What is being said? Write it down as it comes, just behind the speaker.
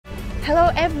Hello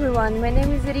everyone, my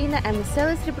name is Irina. I'm a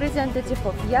sales representative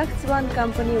of Yachts One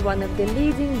company, one of the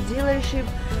leading dealership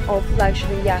of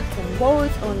luxury yachts and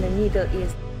boats on the Middle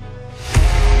East.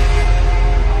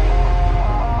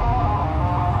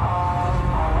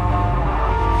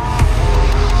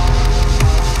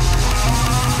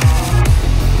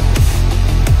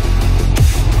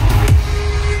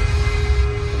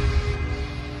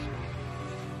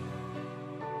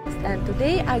 And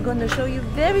today I'm gonna show you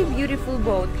very beautiful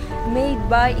boat made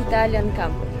by Italian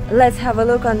company. Let's have a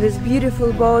look on this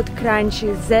beautiful boat,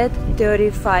 Cranchi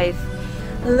Z35.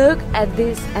 Look at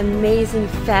this amazing,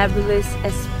 fabulous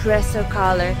espresso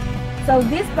color. So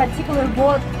this particular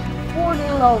boat fully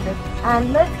loaded,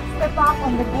 and let's step up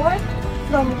on the board.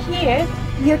 From here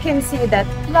you can see that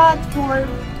platform,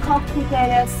 cockpit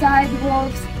area,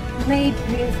 sidewalks made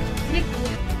with thick.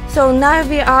 So now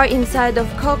we are inside of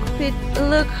cockpit.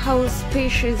 Look how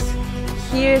spacious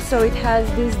here. So it has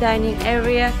this dining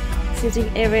area, sitting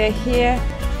area here.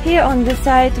 Here on the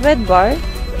side, wet bar.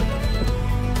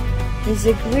 There's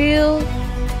a grill,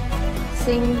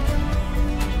 sink,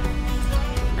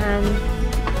 and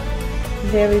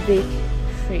very big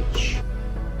fridge.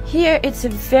 Here it's a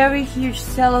very huge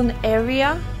salon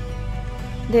area.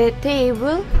 The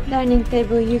table, dining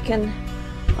table, you can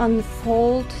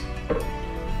unfold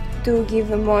to give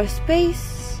a more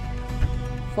space,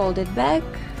 fold it back.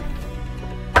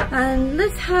 And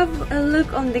let's have a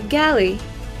look on the galley,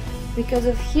 because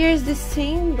of here's the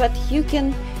sink, but you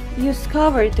can use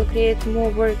cover to create more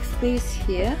workspace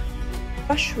here.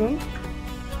 Washroom,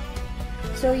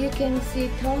 so you can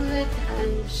see toilet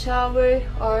and shower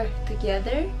are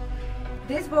together.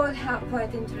 This boat have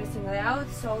quite interesting layout.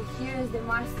 So here is the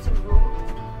master room.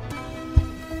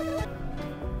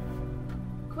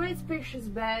 Quite spacious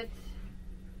bed.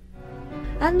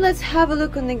 And let's have a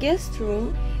look on the guest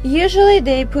room. Usually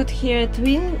they put here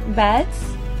twin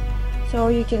beds, so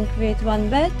you can create one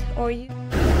bed. Or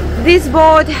this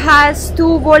boat has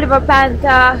two Volvo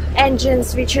Penta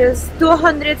engines, which is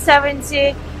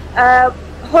 270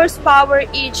 horsepower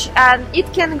each, and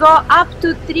it can go up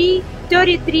to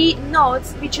 33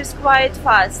 knots, which is quite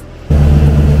fast.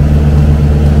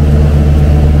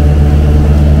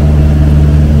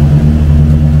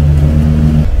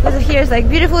 Here's like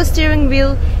beautiful steering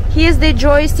wheel. Here's the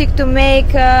joystick to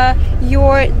make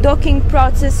your docking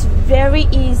process very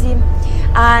easy.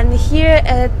 And here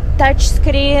a touch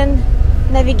screen,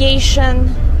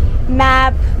 navigation,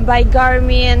 map by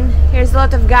Garmin. Here's a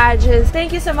lot of gadgets.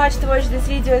 Thank you so much to watch this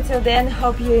video till the end.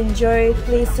 Hope you enjoyed.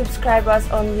 Please subscribe us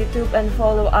on YouTube and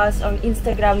follow us on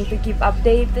Instagram to keep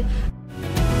updated.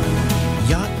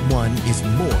 Yacht One is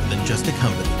more than just a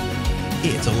company.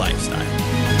 It's a lifestyle.